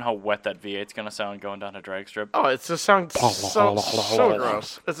 can you imagine how wet that V8's gonna sound going down a drag strip? Oh, it just sounds so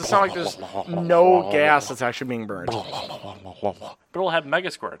gross. It just sounds like there's no gas that's actually being burned. But it'll have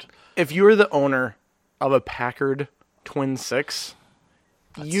mega squirt. If you're the owner of a Packard Twin 6.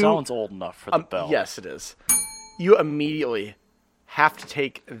 That sounds old enough for the bell. Yes, it is. You immediately have to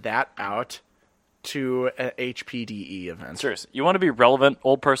take that out to an HPDE event. Seriously, you want to be relevant,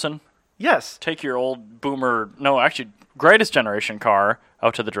 old person? Yes. Take your old boomer, greatest generation car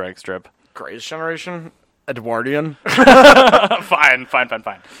out to the drag strip. Greatest generation? Edwardian? Fine.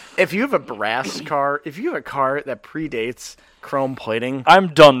 If you have a brass car, if you have a car that predates chrome plating,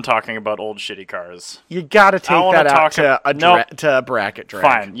 I'm done talking about old shitty cars. You got to take that out to a bracket drag.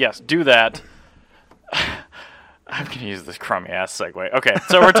 Fine, yes, do that. I'm gonna use this crummy ass segue. Okay,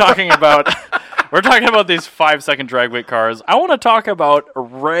 so we're talking about these 5-second drag weight cars. I want to talk about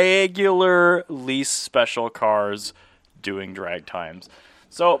regular lease special cars doing drag times.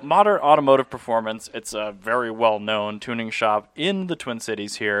 So, Modern Automotive Performance, it's a very well-known tuning shop in the Twin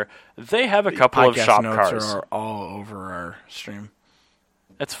Cities here. They have a couple of shop cars. Notes are all over our stream.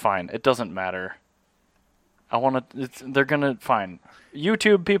 It's fine. It doesn't matter. They're going to, fine.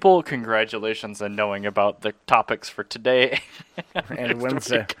 YouTube people, congratulations on knowing about the topics for today. And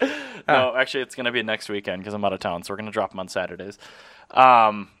Wednesday. No, actually, it's going to be next weekend because I'm out of town, so we're going to drop them on Saturdays.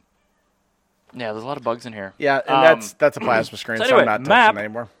 Yeah, there's a lot of bugs in here. Yeah, and that's a plasma screen, so I'm not touching it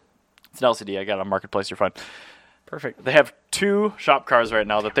anymore. It's an LCD. I got it on Marketplace. You're fine. Perfect. They have 2 shop cars right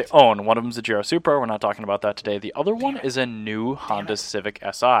now that they own. One of them's a Giro Supra. We're not talking about that today. The other one is a new Honda Civic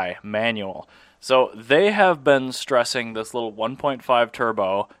Si manual. So they have been stressing this little 1.5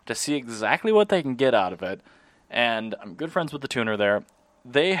 turbo to see exactly what they can get out of it. And I'm good friends with the tuner there.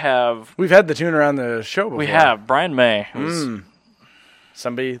 We've had the tuner on the show before. We have. Brian May, who's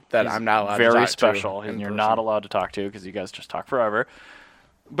somebody that I'm not allowed to very talk special, to and you're person. not allowed to talk to because you guys just talk forever.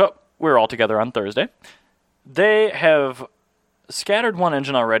 But we're all together on Thursday. They have scattered one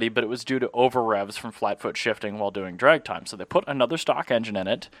engine already, but it was due to over revs from flat-foot shifting while doing drag time. So they put another stock engine in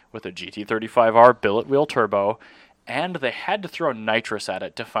it with a GT35R billet wheel turbo, and they had to throw nitrous at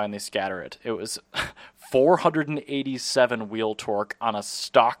it to finally scatter it. It was 487 wheel torque on a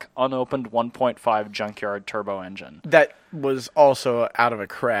stock unopened 1.5 junkyard turbo engine. That was also out of a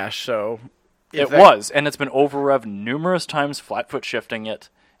crash, so... and it's been over-revved numerous times flat-foot shifting it,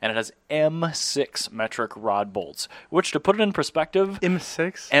 and it has M6 metric rod bolts, which, to put it in perspective...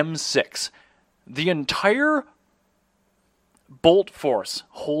 M6? M6. The entire bolt force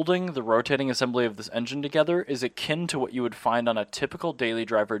holding the rotating assembly of this engine together is akin to what you would find on a typical daily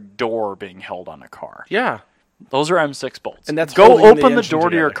driver door being held on a car. Yeah. Those are M6 bolts. And that's Go open the door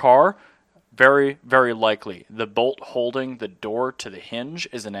to your car, very, very likely. The bolt holding the door to the hinge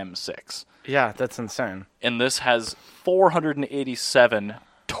is an M6. Yeah, that's insane. And this has 487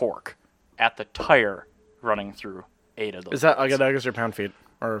 torque at the tire running through 8 of those. Is that Uggaduggas or pound-feet?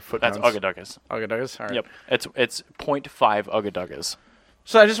 Or foot-pounds? That's Uggaduggas. Uggaduggas? All right. Yep. It's 0.5 Uggaduggas.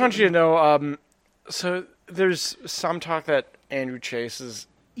 So I just want you to know, so there's some talk that Andrew Chase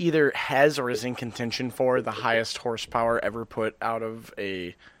either has or is in contention for the highest horsepower ever put out of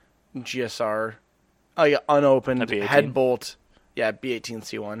a GSR, unopened B18? head bolt. Yeah,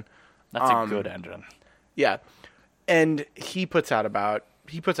 B18C1. That's a good engine. Yeah. And he puts out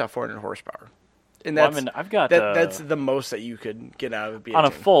 400 horsepower. And that's, I've got that's the most that you could get out of a B18. On a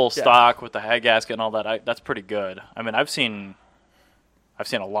full stock with the head gasket and all that. That's pretty good. I mean, I've seen I've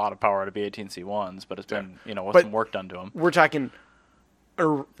seen a lot of power out of B18C1s, but it's been, with But- some work done to them. We're talking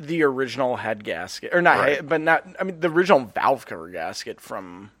the original head gasket, or not, Right. but not. I mean, the original valve cover gasket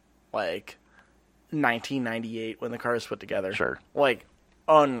from like 1998 when the car was put together. Sure. Like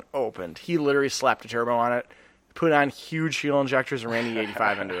unopened. He literally slapped a turbo on it, put on huge fuel injectors, and ran the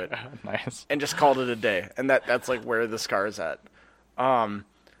 85 into it, Nice. and just called it a day. And that's like where this car is at. And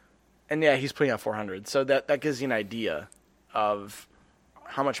yeah, he's putting out 400, so that gives you an idea of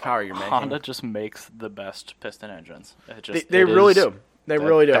how much power you're making. Honda just makes the best piston engines. They really do. They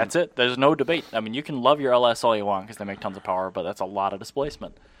really do. That's it. There's no debate. I mean, you can love your LS all you want because they make tons of power, but that's a lot of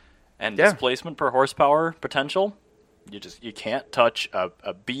displacement. And Yeah. displacement per horsepower potential, you can't touch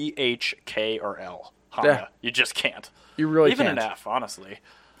a B, H, K, or L Honda. Yeah. You just can't. You really Even can't. an F, honestly.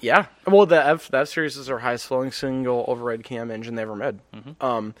 Yeah. Well, the F series is their highest flowing single override cam engine they ever made.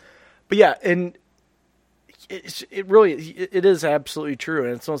 But yeah, and it is absolutely true,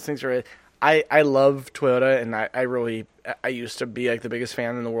 and it's one of those things where I love Toyota, and I used to be like the biggest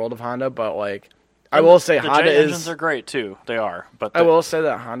fan in the world of Honda, but like I will say The Honda J engines is. are great too. They are, but I will say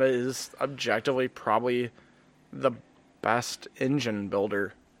that Honda is objectively probably the best engine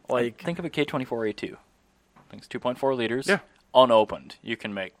builder. Like think of a K24A2. I think it's 2.4 liters. Yeah. Unopened, you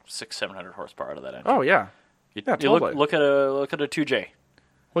can make 600-700 horsepower out of that engine. oh yeah, You, yeah, you totally. look at a 2J.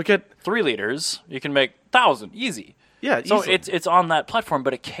 look at 3 liters, you can make 1,000 easy. yeah. So easily. it's on that platform,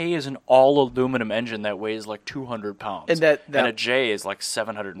 but a K is an all aluminum engine that weighs like 200 pounds, And that- and a J is like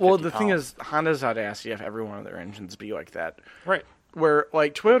 750. well, the thing pounds. is, Honda's audacity to have every one of their engines be like that. right? Where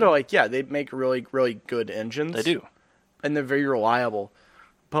like Toyota, like yeah, they make really really good engines. They do. and they're very reliable.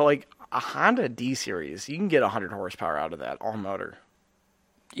 But like a Honda D series, you can get 100 horsepower out of that all motor.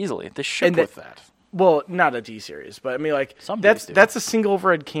 Easily, they ship And that- with that. Well, not a D series, but I mean like Some that's Ds do. that's a single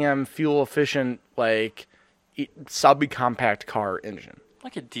overhead cam, fuel efficient, like subcompact car engine.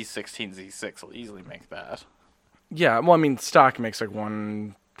 Like a D16 Z6 will easily make that. Yeah, well, I mean stock makes like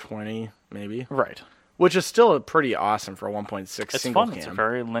 120 maybe, Right. which is still pretty awesome for a 1.6 It's single fun. cam. It's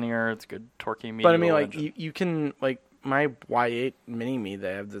very linear. It's good torquey. But I mean, medial like engine. you can like my Y8 Mini Me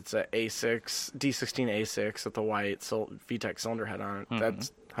they have that's a A6 D16 A6 with the Y8 VTEC cylinder head on it. Mm-hmm.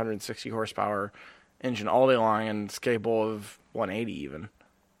 That's 160 horsepower engine all day long and it's capable of 180 even.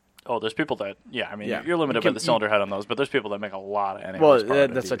 Oh, there's people that, I mean, Yeah. you're limited You can- by the cylinder head on those, but there's people that make a lot of NA Well, horsepower out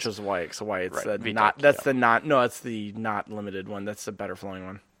of that's these. such as Y8. So Y8's Right, the VTEC, not. That's yeah. the not. No, it's the not limited one. That's the better flowing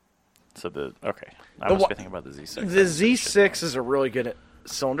one. So okay. I The must wa- be thinking about the Z6. The Z6 is a really good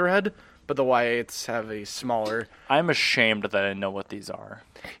cylinder head, but the Y8s have a smaller. I'm ashamed that I know what these are.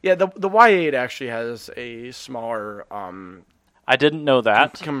 Yeah, the Y8 actually has a smaller I didn't know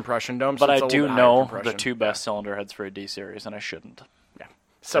that, compression dome, so but it's I a do little bit higher know the compression. 2 best cylinder heads for a D series, and I shouldn't. Yeah.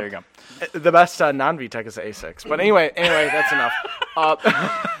 So There you go. The best non-VTEC is the A6. But anyway, that's enough.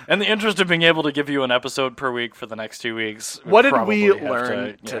 In the interest of being able to give you an episode per week for the next 2 weeks, What did probably we have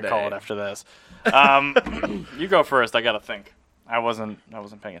learn to, today? Call it after this. You go first. I got to think. I wasn't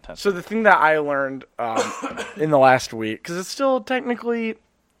paying attention. So the thing that I learned in the last week, because it's still technically,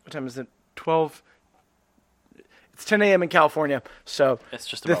 what time is it? 12. It's 10 a.m. in California. So It's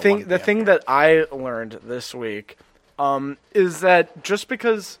just the about thing. 1 The p.m. thing that I learned this week is that just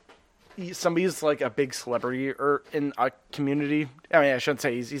because somebody's like a big celebrity or in a community, I mean, I shouldn't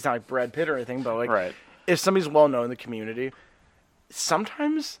say he's not like Brad Pitt or anything, but like Right. if somebody's well known in the community,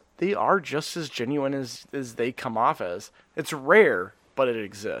 sometimes they are just as genuine as they come off as. It's rare, but it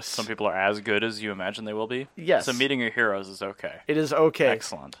exists. Some people are as good as you imagine they will be. Yes. So meeting your heroes is okay. It is okay.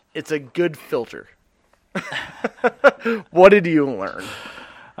 Excellent. It's a good filter. What did you learn?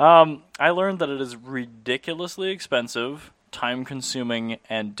 I learned that it is ridiculously expensive, time-consuming,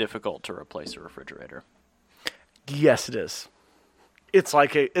 and difficult to replace a refrigerator. Yes, it is. It's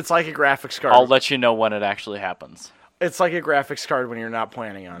like a graphics card. I'll let you know when it actually happens. It's like a graphics card when you're not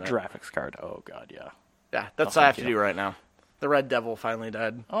planning on it. Graphics card. Oh god, yeah. Yeah, that's Oh, what I have thank to you. do right now. The Red Devil finally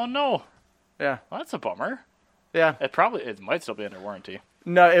died. Oh no, Yeah, well, that's a bummer. yeah. It might still be under warranty.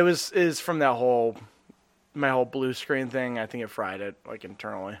 No, it is from that my whole blue screen thing. I think it fried it like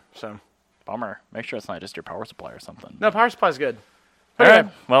internally. So Bummer. Make sure it's not just your power supply or something. no, power supply's good. All right.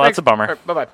 Well, that's a bummer. Bye bye.